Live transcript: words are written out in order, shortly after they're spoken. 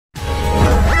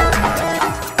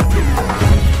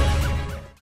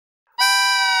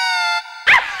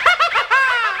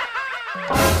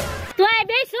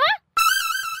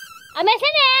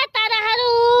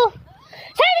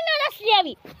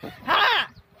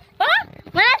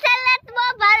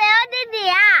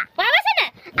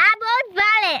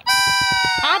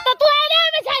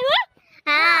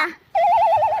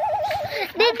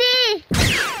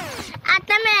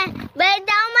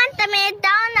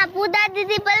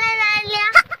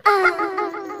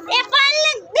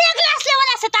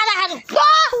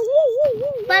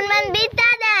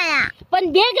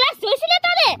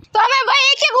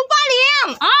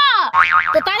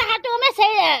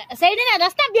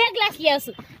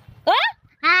લેશું હો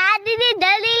હા દીદી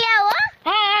જલ્દી લાવો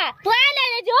હા પોલે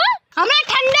લેજો હમણાં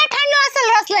ઠંડો ઠંડો અસલ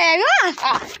રસ લઈ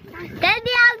આવ્યો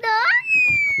જલ્દી આવજો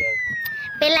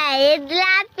પેલા એ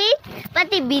ગ્લાસ પી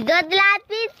પછી બીજો ગ્લાસ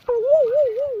પી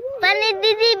પની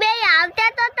દીદી બે આવતા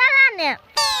તો તલા ને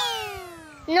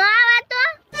નો આવા તો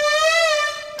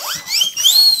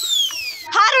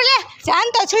હારું લે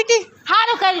જાન તો છૂટી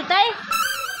હારું કરી તઈ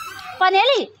પણ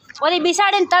એલી ઓલી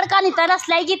બિસાડીને તડકાની તરસ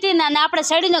લાગી હતી ને આપણે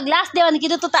શેરડીનો ગ્લાસ દેવાનું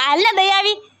કીધું તો હાલ ને દઈ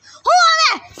આવી હું હવે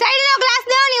શેરડીનો ગ્લાસ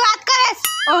દેવાની વાત કરેસ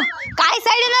કાઈ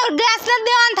શેરડીનો ગ્લાસ ન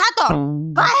દેવાનો થાતો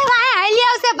વાય વાય હાલી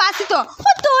આવશે પાછી તો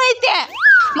હું તું હોય તે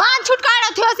માં છુટકારો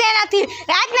થયો છે એનાથી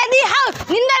રાતને દી હાવ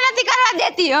નિંદર નથી કરવા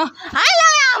દેતી હાલ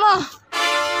હવે આમ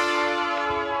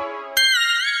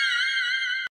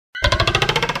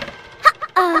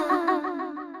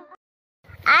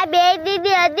આ બે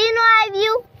દીદી હજી નો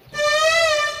આવ્યું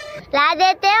લાજે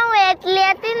તે હું એકલી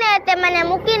હતી ને તે મને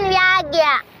મૂકીને વ્યા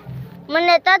ગયા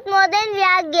મને તત મોદન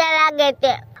વ્યા ગયા લાગે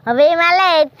તે હવે માલે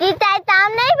એટલી તાઈ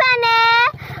તામ નહીં બને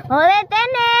હવે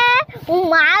તેને હું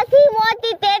માથી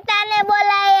મોટી તેતાને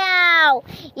બોલાય આવ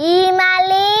ઈ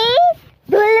માલી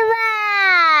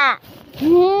ઢુલવા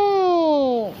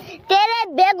તેરે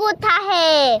ભેગું થાહે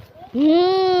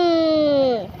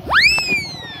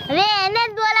હવે એને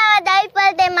જ બોલાવા જાય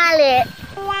પડે માલે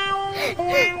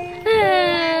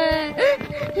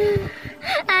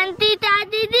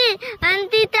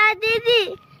અંતિતા દીદી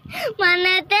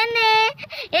મને તેને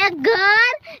એક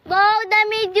ઘર બહુ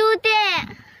દમી જૂતે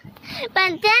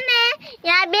પણ છે ને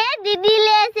યા બે દીદી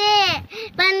લે છે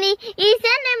પણ ઈ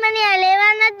છે ને મને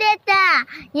લેવા ન દેતા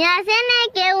યા છે ને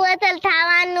કેવું અસલ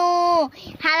ખાવાનું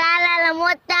હલાલ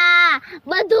મોટા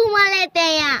બધું મળે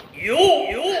ત્યાં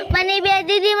પણ ઈ બે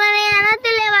દીદી મને યા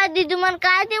નથી લેવા દીધું મને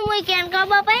કાતી મુઈ કેન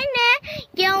ખબર પડી ને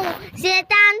કે હું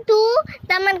શેતાન તું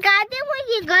તમને કાતી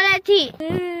મુઈ ઘરેથી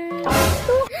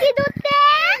તું કીધું તે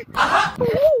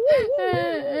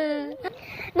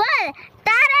બોલ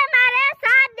તારે મારે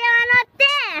સાથ દેવાનો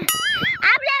તે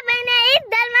આપણે બેને ઈ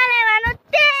ધર્મ લેવાનો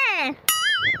તે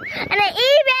અને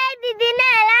ઈ બે દીદીને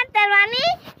હેરાન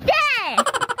કરવાની તે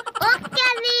ઓકે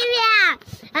દિવ્યા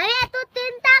હવે તું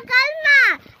ચિંતા કર ના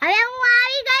હવે હું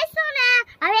આવી ગઈ છું ને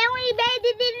હવે હું ઈ બે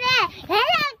દીદીને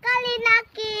હેરાન કરી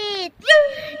નાખી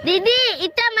દીદી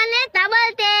ઈ તો મને ખબર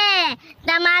છે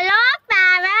તમારો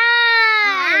પાવર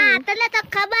તને તો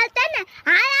ખબર છે ને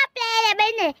હાલ આપણે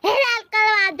બેને હેરાન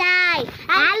કરવા જાય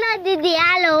હાલો દીદી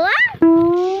હાલો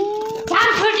ચાલ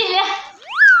છૂટી લે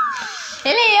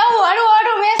એટલે એવું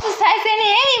હળું મહેસૂસ થાય છે ને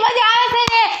એની મજા આવે છે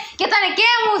ને કે તને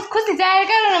કેમ હું ખુશી જાહેર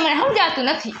કરું ને મને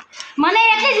સમજાતું નથી મને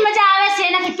એટલી જ મજા આવે છે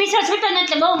એનાથી પીછો છૂટો ને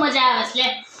એટલે બહુ મજા આવે છે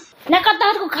નકર તો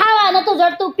હરખું ખાવા નતું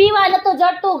જડતું પીવા નતું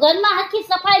જડતું ઘરમાં હરખી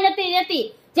સફાઈ નથી રહેતી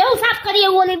જેવું સાફ કરીએ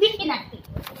એવું ઓલી બીકી નાખતી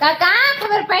કાકા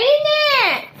ખબર પડી ને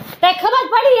કઈ ખબર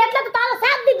પડી એટલે તો તારો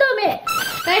સાથ દીધો મેં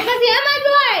કઈ પછી એમ જ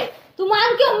હોય તું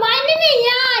મારું કે માની ને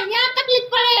યા તકલીફ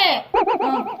પડે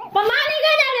પણ માની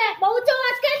ગઈ ને બહુ ઊંચો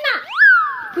વાત કર ના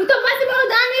તું તો પછી બહુ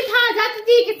દાની થા જાતી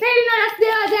હતી કે શેરીનો રસ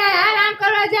દેવા જાય આરામ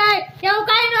કરવા જાય એવું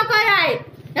કાઈ ન કરાય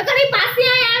નકર ઈ પાછી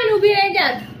આવીને ઊભી રહી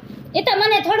જાત એ તો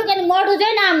મને થોડુંક એનું મોઢું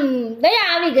જોઈને આમ દયા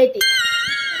આવી ગઈ હતી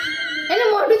એને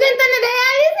મોઢું જોઈને તને દયા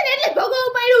આવી છે ને એટલે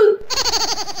ભોગવવું પડ્યું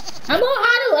હા બહુ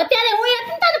સારું અત્યારે હું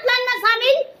એક તારો પ્લાનમાં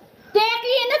સામેલ તો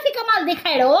એકલી નથી કમાલ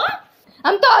દેખાડ્યો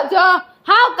આમ તો જો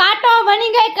હાવ કાટો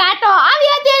બની ગઈ કાટો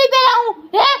આવી હતી એની પહેલા હું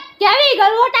હે કેવી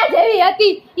ગલવોટા જેવી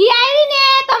હતી ઈ આવી ને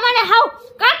તો મને હાવ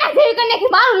કાટા જેવી કરીને કે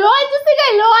મારું લોહી ચૂસી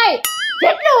ગઈ લોહી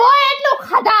જેટલું હોય એટલું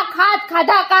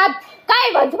ખાધા ખાધ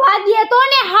કાઈ વધવા દે તો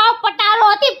ને હાવ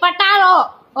પટારો હતી પટારો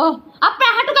આપણે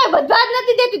હાટુ કાઈ વધવા જ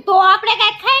નથી દેતી તો આપણે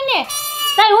કાઈ ખાઈ ને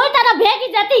તઈ હું તારા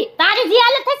ભેગી જતી તારી જે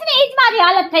હાલત થશે ને ઈ જ મારી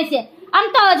હાલત થશે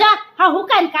આમ તો જા હા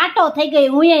હુકાન કાટો થઈ ગઈ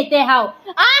હુંય તે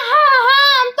હાવ આહા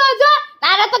આમ તો જો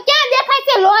તારે તો ક્યાં દેખાય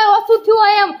છે લોહી ઓછું થયું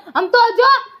હોય એમ આમ તો જો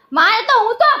મારે તો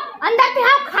હું તો અંદરથી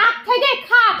હાવ ખાક થઈ ગઈ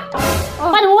ખાક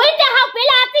પણ હુંય તે હાવ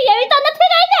પેલા હતી એવી તો નથી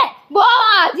રહી ને બો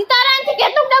જીતારાંથી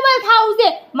કેટલું ડબલ થાવું છે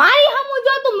મારી હામું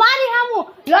જો તું મારી હામું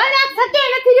લોહી ના સત્ય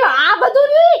નથી જો આ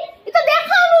બધું રી ઈ તો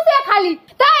દેખાવાનું છે ખાલી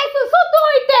તાય તું સુતું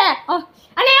હોય તે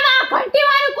અને એમાં ઘંટી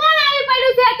વાળું કોણ આવી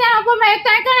પડ્યું છે અત્યારે આપણે એક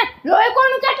તાય કરે લોહી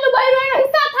કોનું કેટલું બળ્યું એનો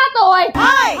હિસાબ થતો હોય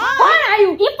કોણ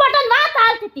આવ્યું ઈ પટન વાત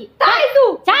હાલતી હતી તાય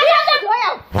તું ચાલ જોઈ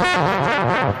આવ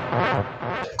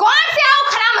કોણ છે આવું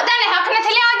ખરા મદાને હક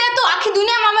નથી લેવા દેતું આખી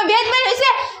દુનિયામાં અમે બેજ બન્યું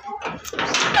છે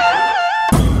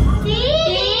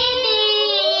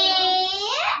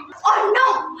ઓ નો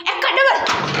એક ડબલ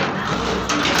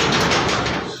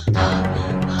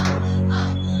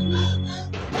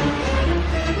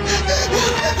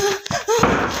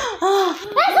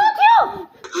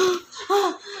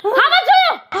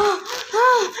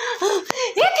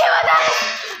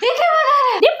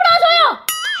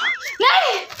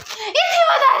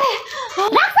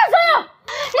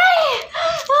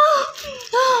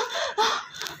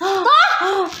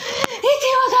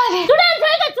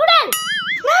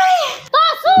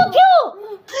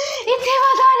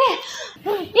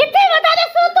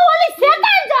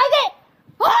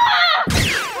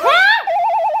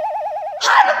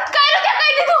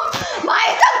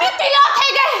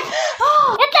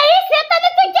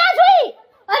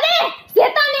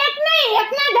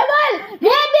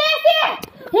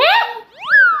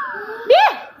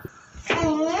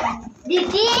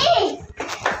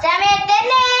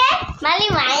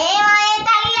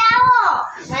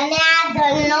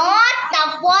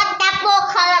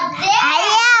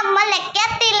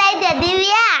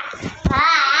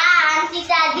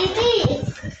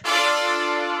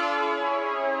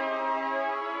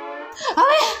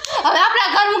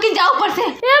લાવવું પડશે.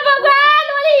 એ ભગવાન,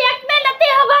 ઓલી એક મે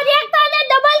નથી ખબર, એક તો ને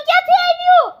ડબલ ક્યાંથી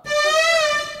આવ્યું?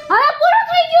 હવે પૂરું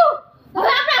થઈ ગયું.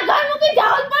 હવે આપણે ઘર મૂકી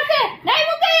જવું પડશે. નહીં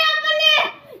મૂકે આપણને,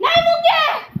 નહીં મૂકે.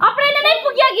 આપણે એને નહીં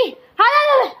પૂગ્યા ગઈ. હાલ હાલ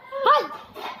હાલ.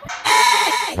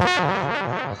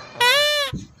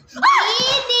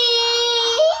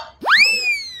 દીદી,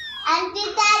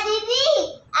 અંકિતા દીદી,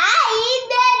 આ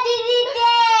ઈદ દીદી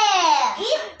છે.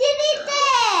 ઈદ દીદી છે.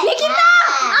 નિકિતા,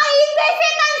 આ ઈદ બેસે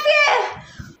કાંસે.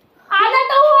 આને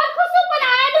તો હું ઓળખું છું, પણ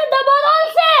આનું ડબલ રોલ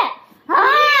છે.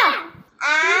 હા,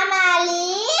 આ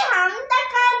માલી હમ તો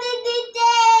કરી દીધી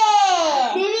છે.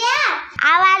 દિવ્યા,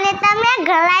 આવાને તમે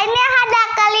ગળાઈને હાડા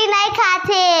કલી નાખ્યા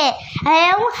છે. હવે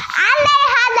હું આને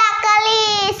હાડા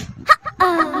કલીશ.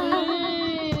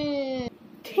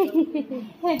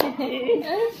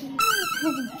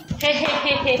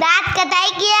 દાંત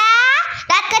કટાઈ ગયા?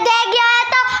 દાંત કટાઈ ગયા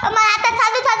તો અમારા હાથે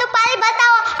સાદું સાદું પાણી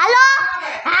બતાવો. હાલો.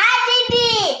 હા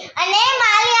દીદી, અને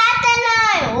મારી હાથે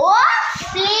નહીં હો,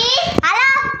 પ્લીઝ. હાલો,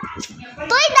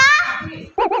 તુંય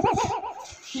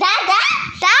દા દા દા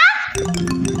દા.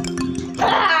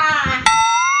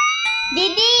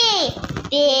 દીદી,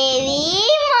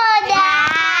 તેરી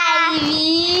મોદાવી.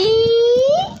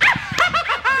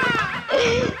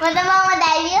 મને બહુ મજા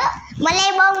આવી હો. મને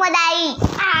બહુ મજા આવી.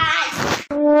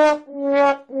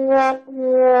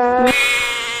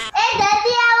 એ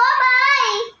જલ્દી આવો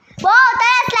ભાઈ, બહુ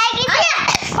તરસ લાગી છે.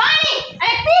 પાણી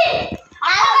અને પી.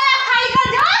 આ ગ્લાસ ખાલી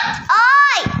કરજો.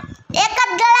 ઓય, એક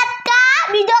જ ગલત કા,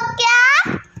 બીજો ક્યાં?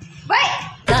 ભાઈ.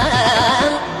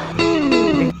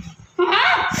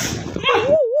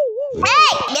 એ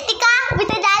બેતિકા, ઉભી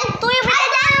થઈ જા. તું ઉભી થઈ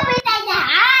જા. ઉભી થઈ જા.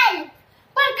 હાલ.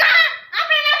 પણ કા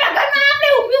આપણે આપણા ઘરમાં આપણે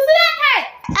ઊભી શું ના થાય?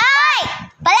 ઓય,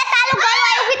 ભલે તારું ઘર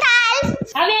વાળું ઉભી થાલ.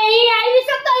 હવે ઈ આવી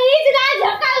છે તો ઈ જ રાજ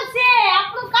હકાવશે.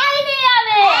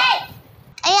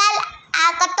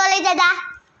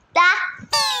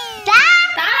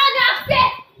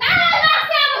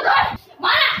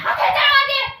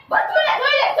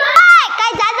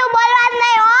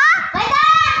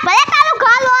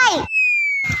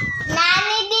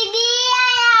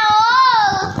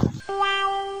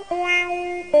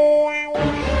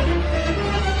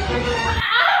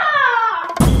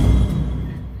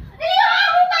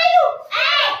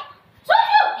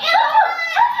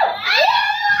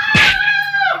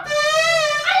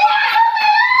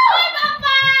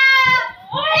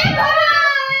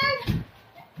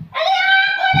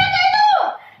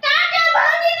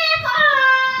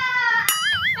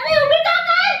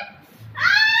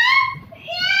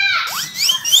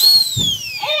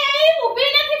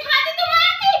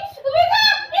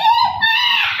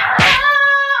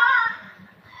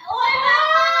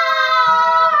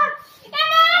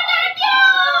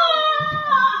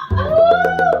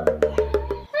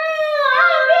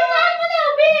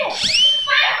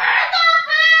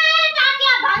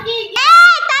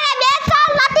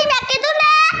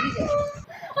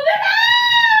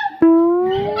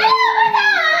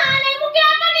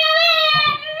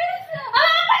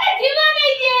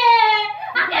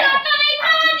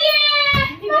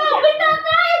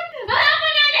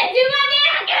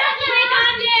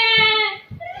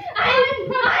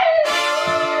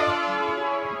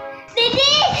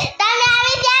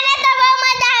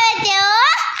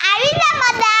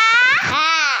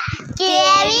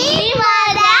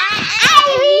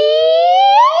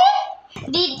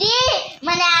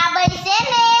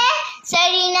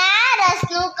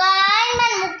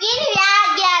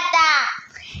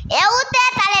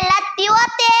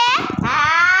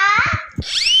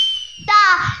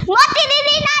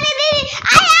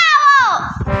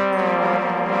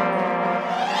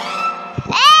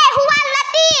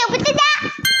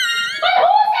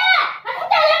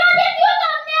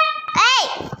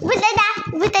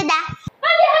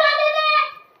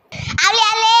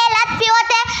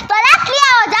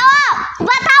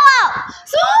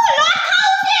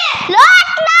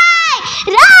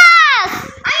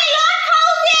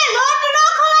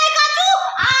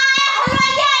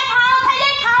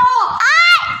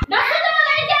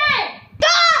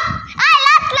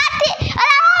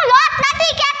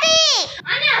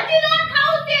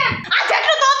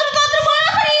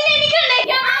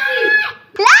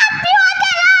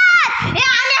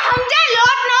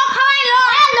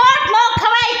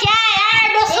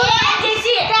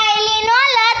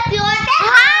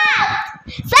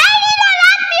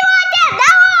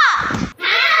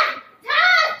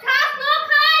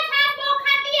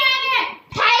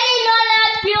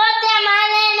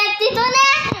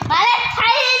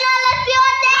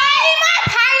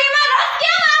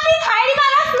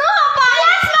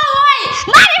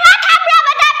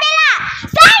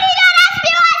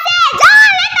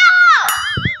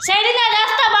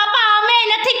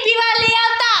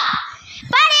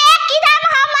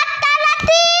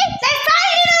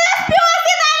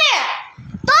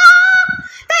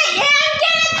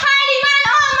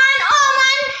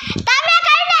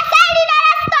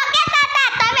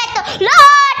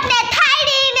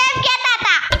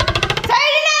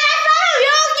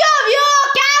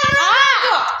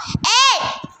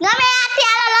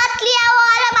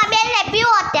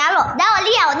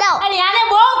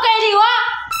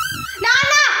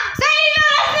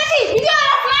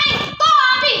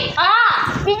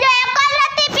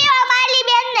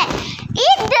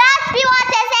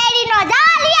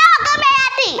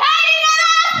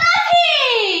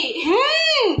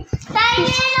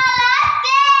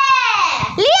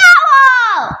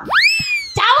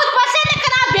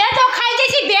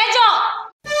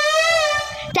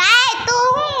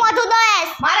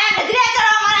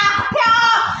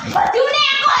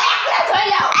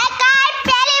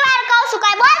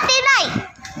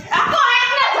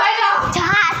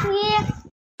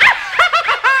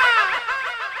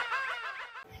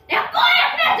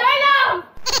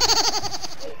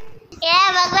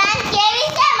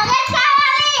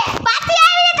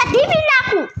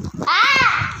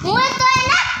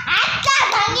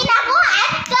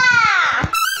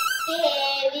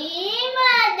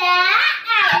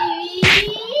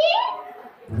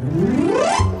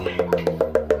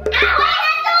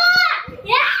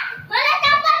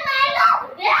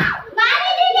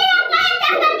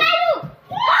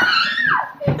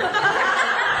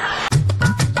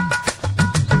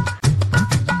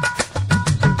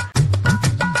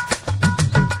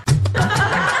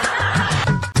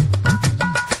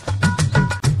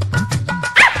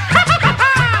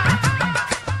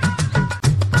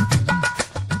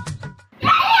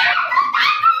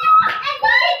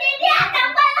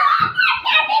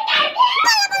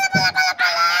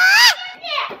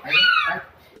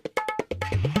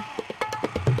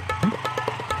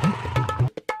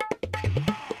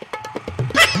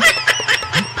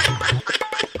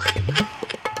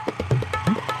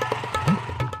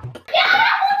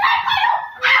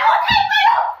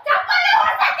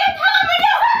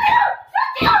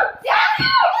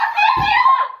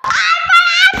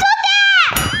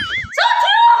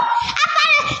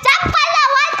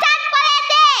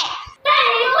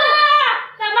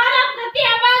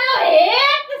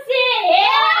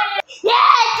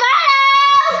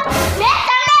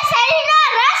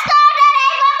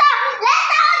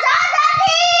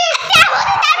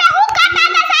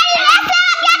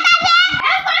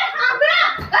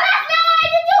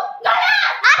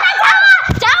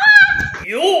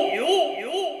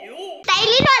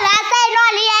 નો રાસાય નો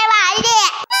લઈ આવ્યા આઈ રે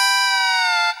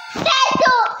ચાલ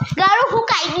તું ગાળું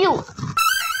ફૂકાઈ ગયું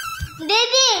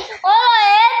દીદી ઓલો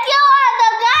એ કેવો તો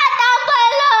ગાતા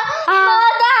પેલો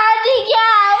મોઢા આડી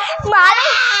ગયા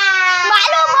મારું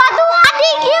મોઢું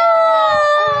આડી ગયું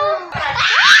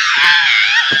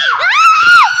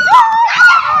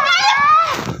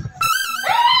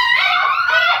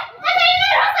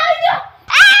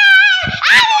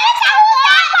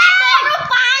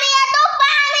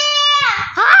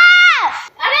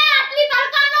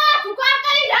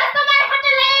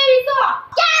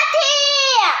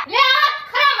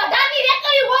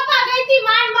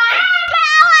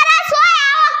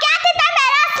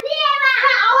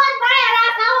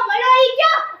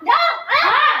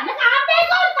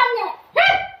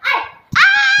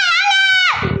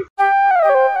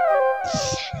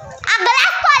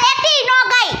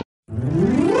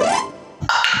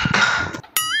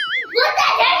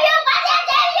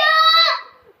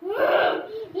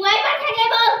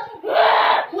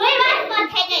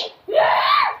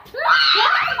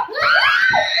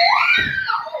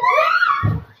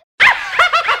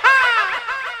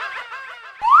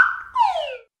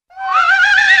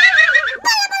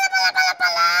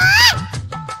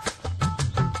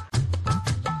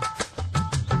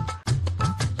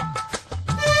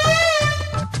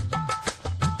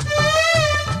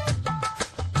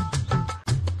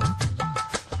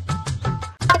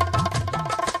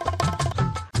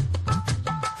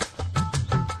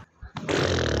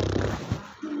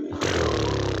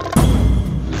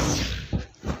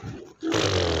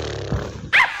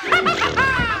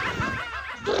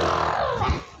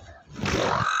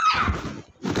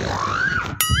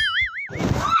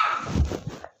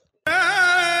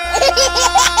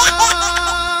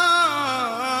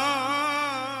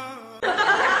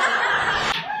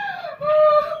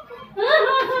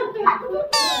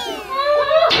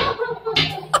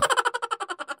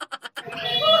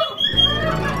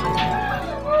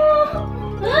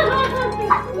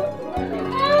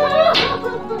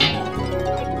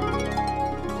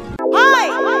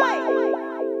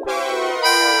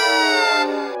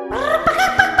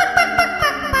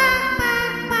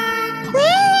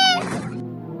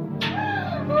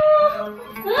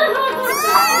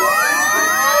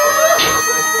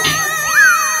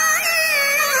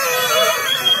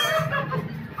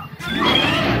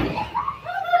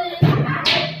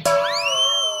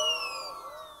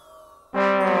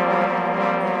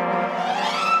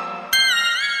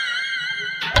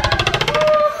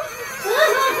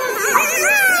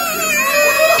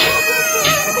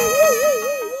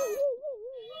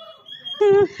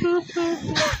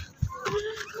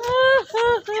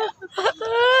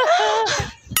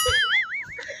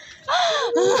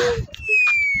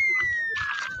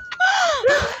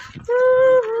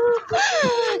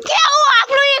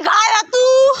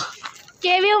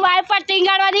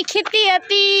ખેતી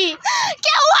હતી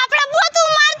કેવું આપણે પોતું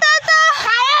મારતા હતા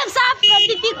કાયમ સાફ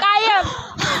કરતી હતી કાયમ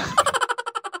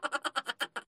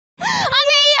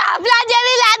અને એ આપલા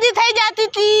જેવી લાદી થઈ જતી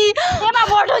હતી એમાં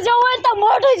મોઢું જોવું હોય તો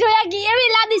મોઢું જોયા કે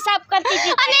એવી લાદી સાફ કરતી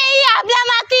હતી અને એ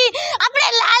આપલામાંથી આપણે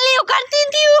લાલીઓ કરતી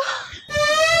હતી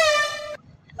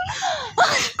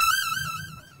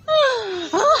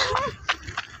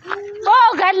ઓ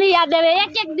ઘરની યાદ આવે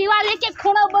એક એક દિવાલ એક એક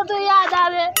ખૂણો બધું યાદ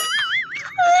આવે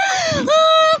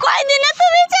કોઈ દિન તો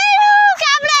વિચાર્યું કે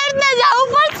આપણે અર્ધના જવું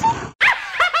પડશે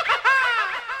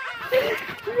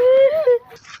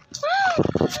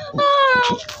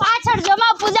પાછળ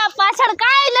જમા પૂજા પાછળ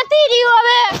કાઈ નથી રહ્યું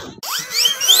હવે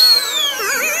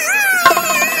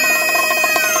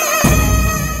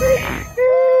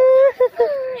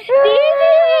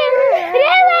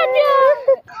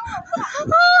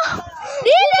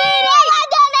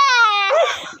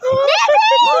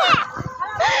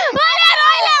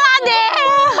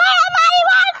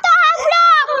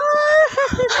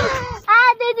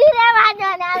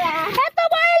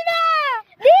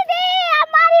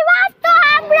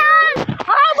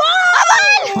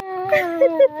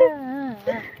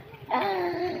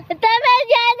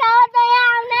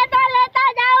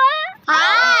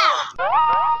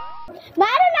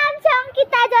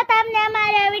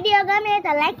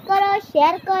लाइक करो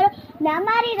शेयर करो ने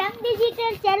हमारी रंग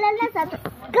डिजिटल चैनल ने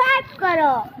सब्सक्राइब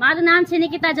करो। मारू नाम छे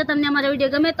निकिता जो तमने हमारा वीडियो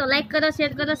गमे तो लाइक करो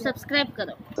शेयर करो सब्सक्राइब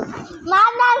करो।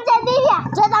 मारू नाम छे दिव्या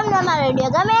जो तमने हमारा वीडियो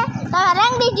गमे तो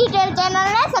रंग डिजिटल चैनल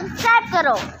ने सब्सक्राइब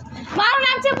करो। मारू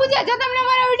नाम छे पूजा जो तमने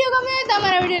हमारा वीडियो गमे तो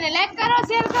हमारा वीडियो ने लाइक करो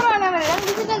शेयर करो और हमारे रंग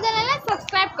डिजिटल चैनल ने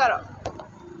सब्सक्राइब करो।